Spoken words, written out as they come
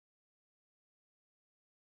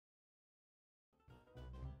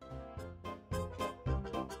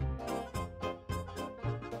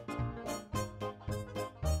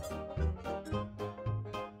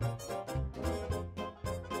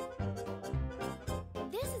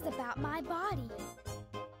about my body.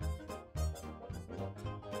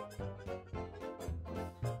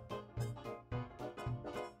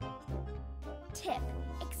 Tip: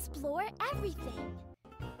 explore everything.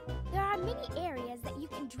 There are many areas that you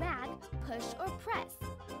can drag, push, or press.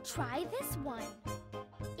 Try this one.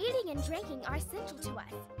 Eating and drinking are essential to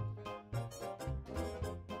us.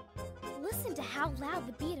 Listen to how loud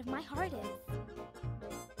the beat of my heart is.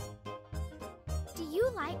 Do you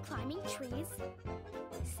like climbing trees?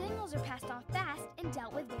 Signals are passed on fast and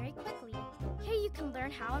dealt with very quickly. Here you can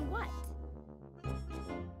learn how and what.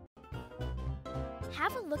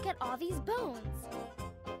 Have a look at all these bones.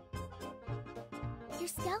 Your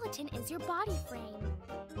skeleton is your body frame.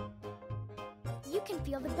 You can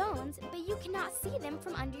feel the bones, but you cannot see them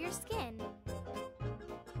from under your skin.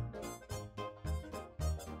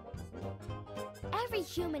 Every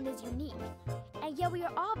human is unique, and yet we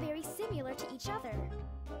are all very similar to each other.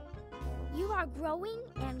 You are growing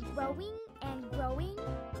and growing and growing